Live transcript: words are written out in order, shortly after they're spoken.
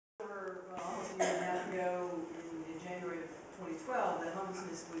2012, that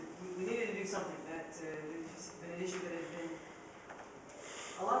homelessness, we needed to do something. That it's been an issue that has been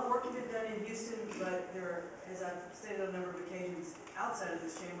a lot of work has been done in Houston, but there are, as I've stated on a number of occasions outside of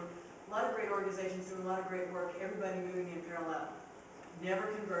this chamber, a lot of great organizations doing a lot of great work, everybody moving in parallel, never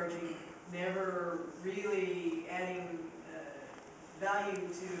converging, never really adding value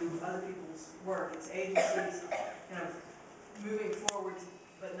to other people's work. It's agencies kind of moving forward,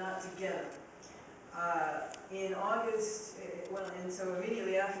 but not together. In August, and so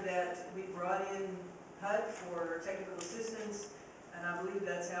immediately after that, we brought in HUD for technical assistance, and I believe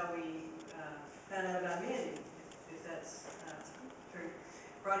that's how we found out about Mandy, if that's true.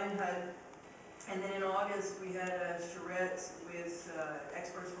 Brought in HUD, and then in August we had a charrette with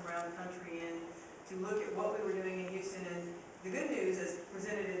experts from around the country in to look at what we were doing in Houston. And the good news, as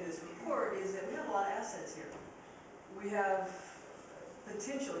presented in this report, is that we have a lot of assets here. We have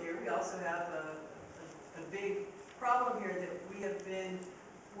potential here. We also have a big problem here that we have been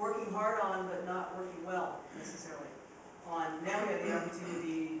working hard on, but not working well necessarily on. Now we have the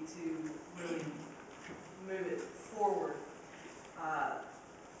opportunity to really move it forward.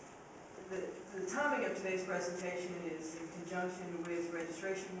 The timing of today's presentation is in conjunction with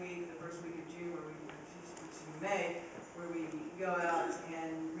Registration Week, the first week of June, where May, where we go out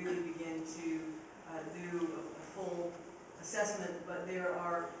and really begin to do a full assessment. But there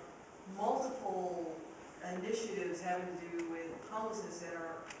are multiple initiatives having to do with homelessness that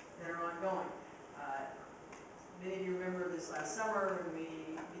are ongoing. Many of you remember this last summer when we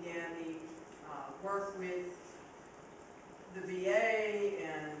began the work with the VA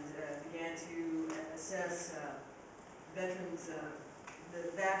and began to assess veterans,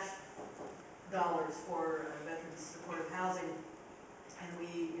 the VASH dollars for veterans supportive housing, and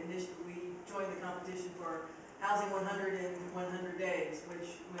we joined the competition for Housing 100 in 100 days, which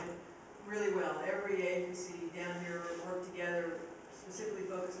went really well. Every agency down here worked together, specifically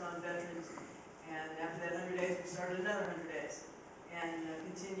focused on veterans, and after that 100 days, we started another 100 days and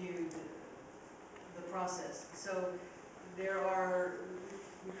continued the process. So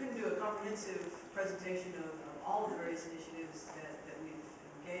we couldn't do a comprehensive presentation of all of the various initiatives that we've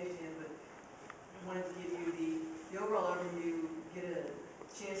engaged in, but I wanted to give you the overall overview, get a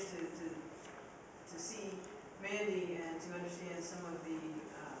chance to see Mandy and to understand some of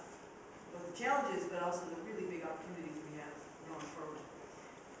both the challenges, but also the really big opportunities we have going forward.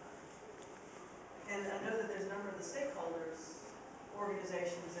 And I know that there's a number of the stakeholders,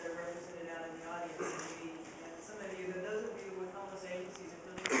 organizations that are represented out in the audience, and some of you, those of you with homeless agencies, if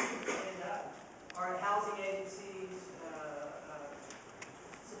those of you stand up, are housing agencies,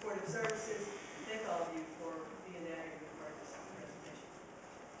 supportive services. Thank all of you for being down here to be part of this presentation.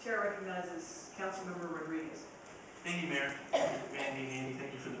 Chair recognizes Councilmember Rodriguez. Thank you, Mayor. Mandy,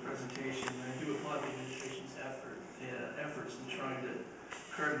 thank you for the presentation. I do applaud the administration's efforts in trying to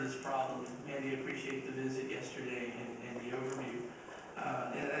curb this problem. Mandy, I appreciate the visit yesterday and the overview.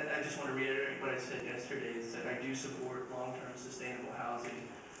 And I just want to reiterate what I said yesterday, is that I do support long-term sustainable housing.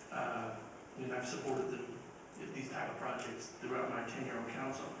 And I've supported these type of projects throughout my tenure on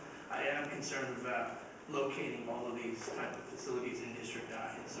council. I am concerned about locating all of these type of facilities in District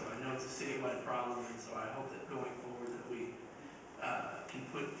I. And so I know it's a citywide problem, and so I hope that going forward that we can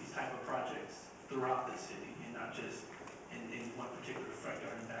put these type of projects throughout the city and not just in one particular front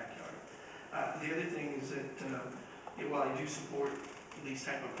yard and backyard. The other thing is that while I do support these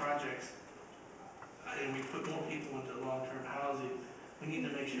type of projects, and we put more people into long-term housing, we need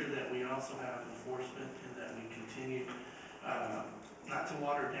to make sure that we also have enforcement and that we continue not to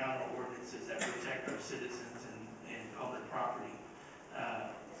water down our ordinances that protect our citizens and public property.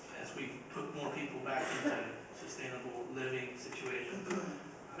 As we put more people back into sustainable living situations,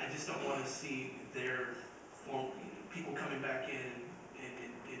 I just don't want to see people coming back in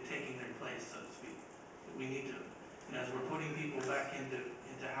and taking their place, so to speak. We need to, as we're putting people back into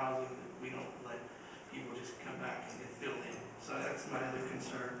housing, we don't let people just come back and get filled in. So that's my other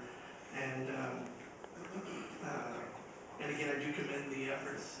concern. And again, I do commend the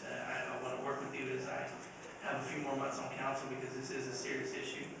efforts. I want to work with you as I have a few more months on council, because this is a serious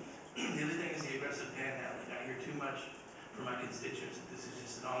issue. The other thing is the aggressive panhandling. I hear too much from my constituents that this is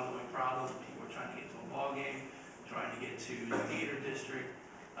just an ongoing problem. People are trying to get to a ball game, trying to get to the theater district,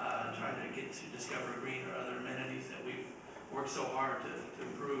 trying to get to Discover Green or other amenities that we've worked so hard to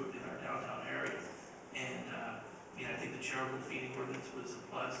improve in our downtown area. And I think the charitable feeding ordinance was a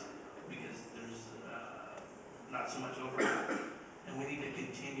plus, because there's not so much overlap, and we need to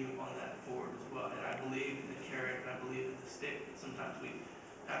continue on that forward as well. And I believe in the carrot, and I believe in the stick, but sometimes we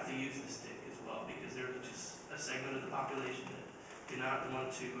have to use the stick as well, because there's just a segment of the population that do not want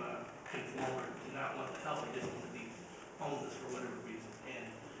to conform or do not want to help, they just want to be homeless for whatever reason. And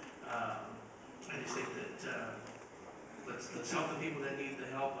I just think that let's help the people that need the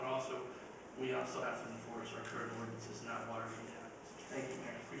help, but also we also have to enforce our current ordinances, not water them down. Thank you,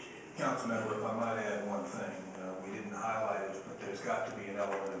 Mayor. I appreciate it. Councilmember, if I might add one thing, we didn't highlight it, but there's got to be an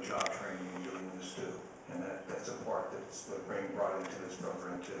element of job training in doing this too. And that's a part that's being brought into this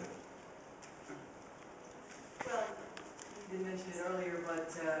program too. Well, you didn't mention it earlier, but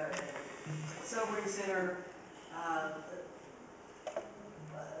Sobering Center, a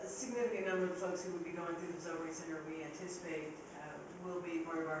significant number of folks who would be going through the Sobering Center, we anticipate will be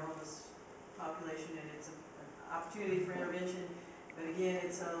part of our homeless population, and it's an opportunity for intervention. But again,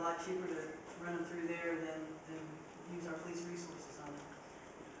 it's a lot cheaper to run them through there than use our police resources on them.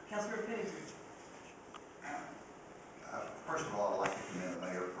 Councilmember Pennington. First of all, I'd like to commend the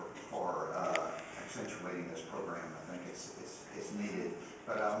mayor for accentuating this program. I think it's needed.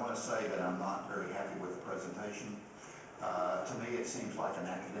 But I want to say that I'm not very happy with the presentation. To me, it seems like an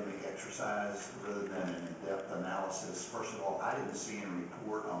academic exercise rather than an in-depth analysis. First of all, I didn't see any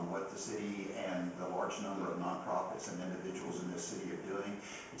report on what the city and the large number of nonprofits and individuals in this city are doing.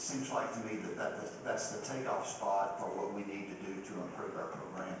 It seems like to me that's the takeoff spot for what we need to do to improve our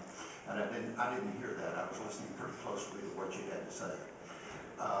program. And I didn't hear that. I was listening pretty closely to what you had to say.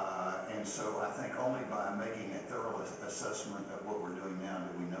 And so I think only by making a thorough assessment of what we're doing now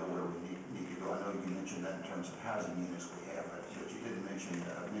do we know where we need to go. I know you mentioned that in terms of housing units we have, but you didn't mention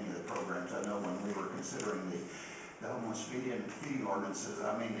many of the programs. I know when we were considering the homeless feeding ordinances,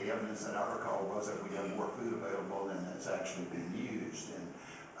 I mean, the evidence that I recall was that we have more food available than it's actually being used. And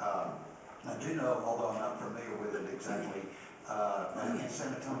I do know, although I'm not familiar with it exactly, in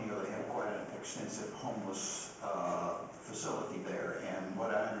San Antonio they have quite an extensive homeless facility there, and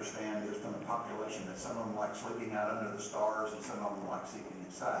what I understand is from the population that some of them like sleeping out under the stars and some of them like sleeping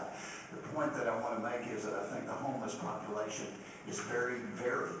inside. The point that I want to make is that I think the homeless population is very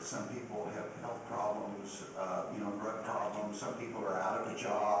varied. Some people have health problems, drug problems. Some people are out of a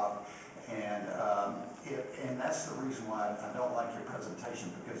job, and that's the reason why I don't like your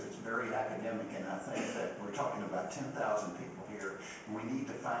presentation, because it's very academic, and I think that we're talking about 10,000 people here, and we need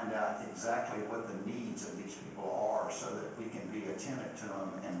to find out exactly what the needs of these people are so that we can be attentive to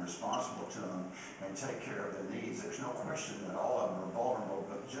them and responsible to them and take care of their needs. There's no question that all of them are vulnerable,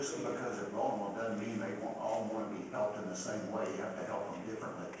 but just because they're vulnerable doesn't mean they won't all want to be helped in the same way. You have to help them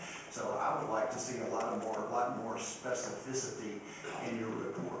differently. So I would like to see a lot more specificity in your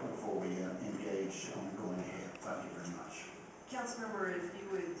report before we engage on going ahead. Thank you very much. Councilmember, if you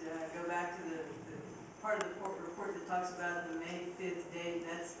would go back to the part of the report that talks about the May 5th date,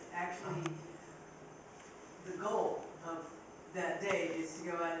 that's actually the goal of that date, is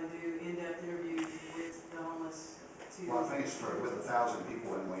to go out and do in-depth interviews with the homeless. Well, I think it's with 1,000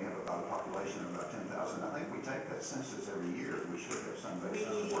 people, and we have about a population of about 10,000. I think we take that census every year. We should have some basis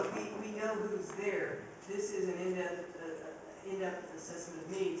of working. We know who's there. This is an in-depth assessment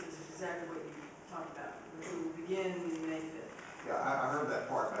of needs, which is exactly what you talked about. We will begin May 5th. Yeah, I heard that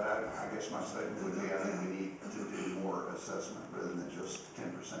part, but I guess my statement would be I think we need to do more assessment rather than just 10%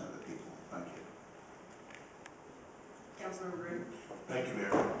 of the people. Thank you. Councilmember Green. Thank you, Mayor.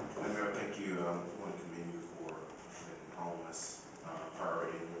 Mayor, thank you. I want to commend you for making homeless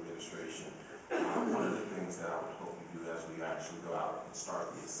priority in your administration. One of the things that I would hope you do as we actually go out and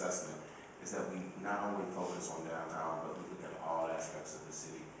start the assessment is that we not only focus on downtown, but we look at all aspects of the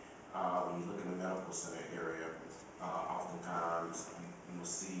city. When you look in the medical center area, oftentimes you will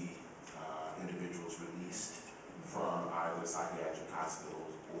see individuals released from either psychiatric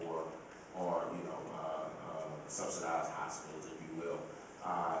hospitals or subsidized hospitals, if you will,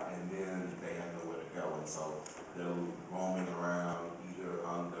 and then they have nowhere to go, and so they're roaming around either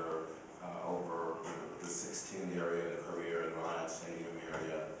over the 610 area, the Career and Reliance Stadium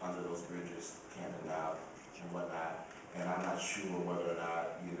area, under those bridges, Camden Ave and whatnot. And I'm not sure whether or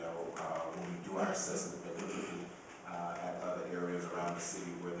not, when we do our assessment, that we're looking at other areas around the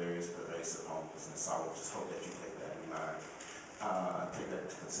city where there is pervasive homelessness. So I would just hope that you take that in mind, take that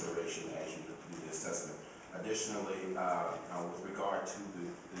into consideration as you do the assessment. Additionally, with regard to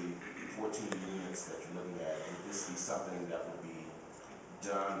the 14 units that you're looking at, would this be something that would be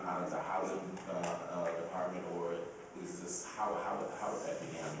done out of the housing department, or is this how would that be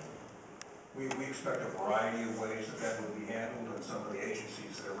handled? We expect a variety of ways that would be handled, and some of the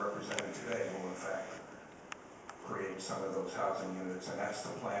agencies that are represented today will in fact create some of those housing units, and that's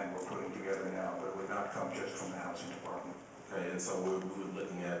the plan we're putting together now, but it would not come just from the housing department. Okay, and so we're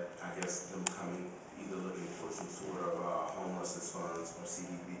looking at, I guess, them looking for some sort of homelessness funds or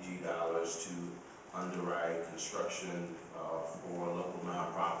CDBG dollars to underwrite construction for local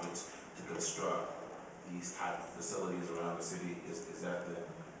nonprofits to construct these type of facilities around the city? Is that the?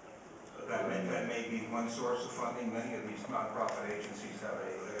 That may be one source of funding. Many of these nonprofit agencies have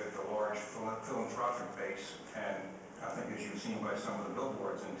a large philanthropic base, and I think as you've seen by some of the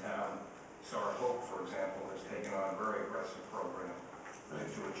billboards in town, Star Hope, for example, has taken on a very aggressive program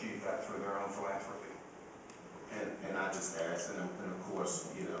to achieve that through their own philanthropy. And I just asked, and of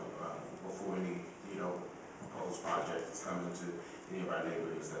course, before any, proposed project is coming to any of our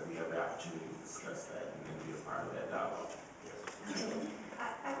neighborhoods, that we have the opportunity to discuss that and then be a part of that dialogue.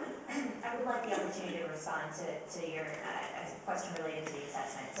 I would like the opportunity to respond to your question related to the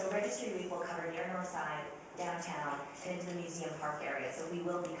assessment. So Registry Week will cover near North Side, downtown, and into the Museum Park area. So we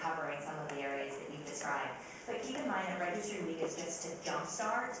will be covering some of the areas that you've described. But keep in mind that Registry Week is just to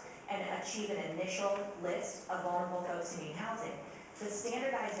jumpstart and achieve an initial list of vulnerable folks who need housing. The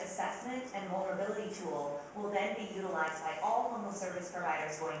standardized assessment and vulnerability tool will then be utilized by all homeless service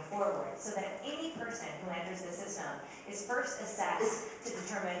providers going forward, so that any person who enters the system is first assessed to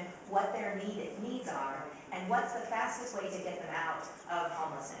determine what their needs are and what's the fastest way to get them out of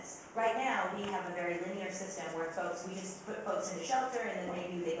homelessness. Right now, we have a very linear system where we just put folks in a shelter, and then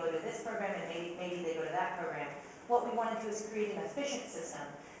maybe they go to this program and maybe they go to that program. What we want to do is create an efficient system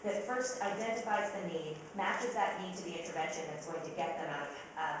that first identifies the need, matches that need to the intervention that's going to get them out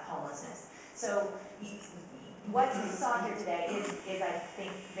of homelessness. So what you saw here today is I think,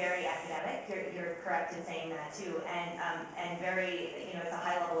 very academic. You're correct in saying that too, and very, it's a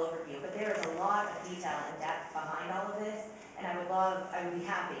high-level overview. But there is a lot of detail and depth behind all of this, and I would be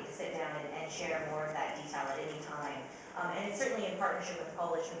happy to sit down and share more of that detail at any time. And it's certainly in partnership with the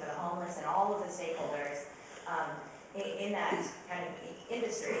Coalition for the Homeless and all of the stakeholders in that kind of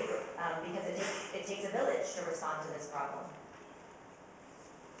industry, because it takes a village to respond to this problem.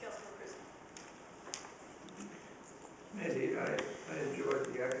 Councilman Chris. Mandy, I enjoyed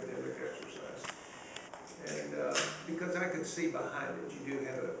the academic exercise. And because I could see behind it, you do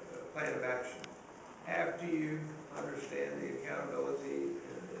have a plan of action. After you understand the accountability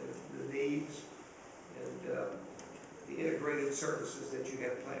and the needs and the integrated services that you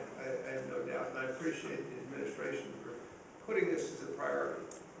have planned, I have no doubt, and I appreciate the administration for putting this as a priority.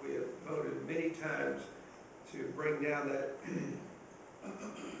 We have voted many times to bring down that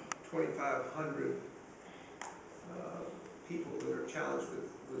 2,500 people that are challenged with,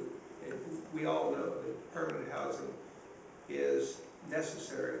 and we all know that permanent housing is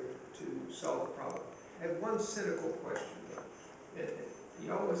necessary to solve the problem. I have one cynical question though.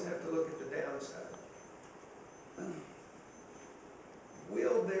 You always have to look at the downside.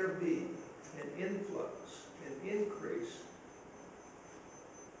 Will there be an influx, an increase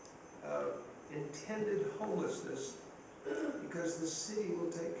of intended homelessness because the city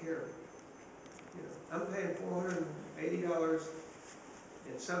will take care of it? I'm paying $480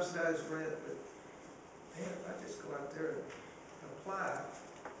 in subsidized rent, but man, if I just go out there and apply,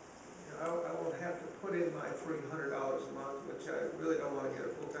 I won't have to put in my $300 a month, which I really don't want to get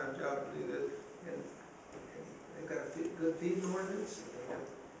a full-time job to do that. And they've got a good feeding ordinance. And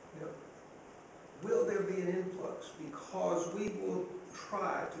they have, will there be an influx? Because we will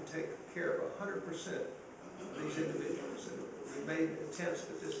try to take care of 100% of these individuals. And we made attempts,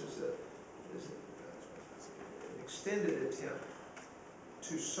 but this is an extended attempt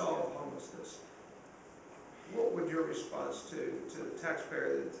to solve homelessness. What would your response to the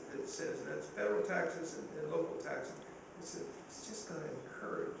taxpayer that says that's federal taxes and local taxes? It's just going to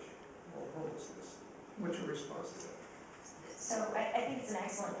encourage more homelessness. What's your response to that? So I think it's an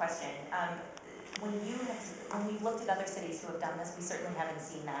excellent question. When we've looked at other cities who have done this, we certainly haven't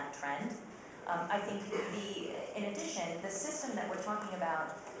seen that trend. I think in addition, the system that we're talking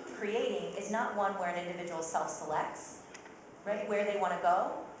about creating is not one where an individual self-selects, right, where they want to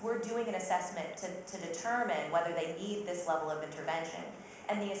go. We're doing an assessment to determine whether they need this level of intervention.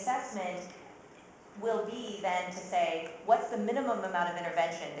 And the assessment will be then to say, what's the minimum amount of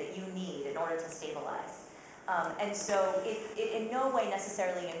intervention that you need in order to stabilize? And so it in no way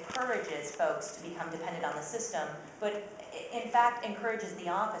necessarily encourages folks to become dependent on the system, but in fact encourages the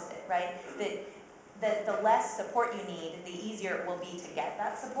opposite, right? That the less support you need, the easier it will be to get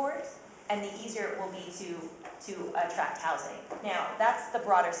that support, and the easier it will be to attract housing. Now, that's the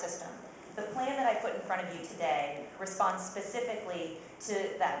broader system. The plan that I put in front of you today responds specifically to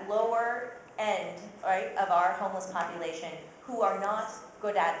that lower end, right, of our homeless population who are not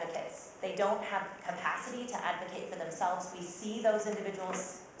good advocates. They don't have capacity to advocate for themselves. We see those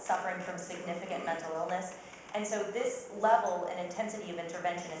individuals suffering from significant mental illness. And so this level and intensity of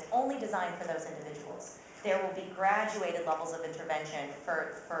intervention is only designed for those individuals. There will be graduated levels of intervention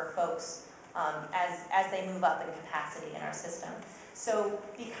for folks as they move up in capacity in our system. So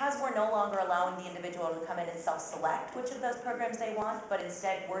because we're no longer allowing the individual to come in and self-select which of those programs they want, but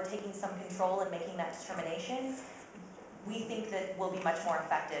instead we're taking some control and making that determination, we think that will be much more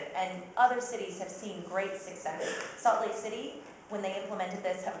effective. And other cities have seen great success. Salt Lake City, when they implemented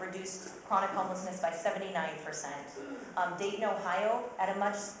this, have reduced chronic homelessness by 79%. Dayton, Ohio, at a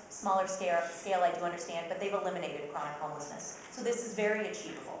much smaller scale I do understand, but they've eliminated chronic homelessness. So this is very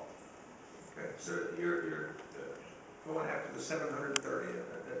achievable. Okay, so you're going after the 730,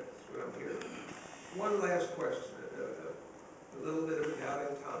 that's what I'm hearing. One last question, a little bit of a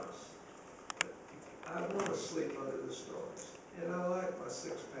doubting Thomas. I want to sleep under the stars, and I like my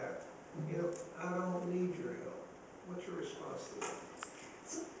six-pack. You know, I don't need your help. What's your response to that?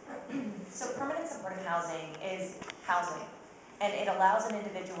 So permanent supportive housing is housing, and it allows an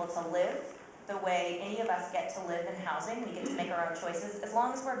individual to live the way any of us get to live in housing. We get to make our own choices as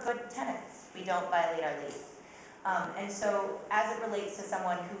long as we're good tenants. We don't violate our lease. And so as it relates to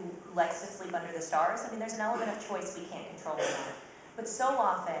someone who likes to sleep under the stars, I mean, there's an element of choice we can't control in that. But so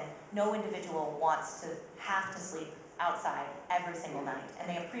often, no individual wants to have to sleep outside every single night, and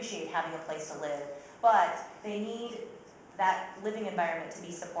they appreciate having a place to live, but they need that living environment to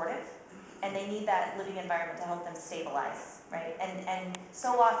be supportive, and they need that living environment to help them stabilize, right? And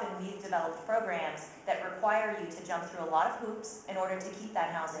so often we've developed programs that require you to jump through a lot of hoops in order to keep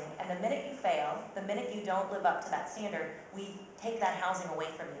that housing, and the minute you fail, the minute you don't live up to that standard, we take that housing away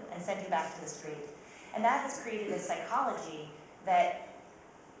from you and send you back to the street. And that has created a psychology that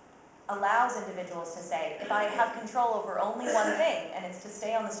allows individuals to say, if I have control over only one thing, and it's to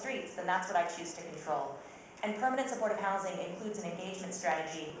stay on the streets, then that's what I choose to control. And permanent supportive housing includes an engagement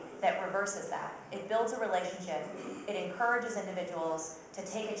strategy that reverses that. It builds a relationship, it encourages individuals to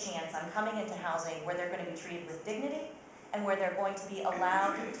take a chance on coming into housing where they're going to be treated with dignity and where they're going to be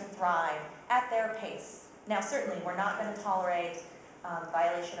allowed to thrive at their pace. Now certainly we're not going to tolerate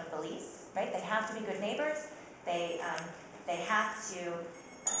violation of the lease, right? They have to be good neighbors, they have to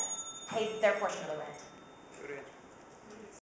pay their portion of the rent. Good answer.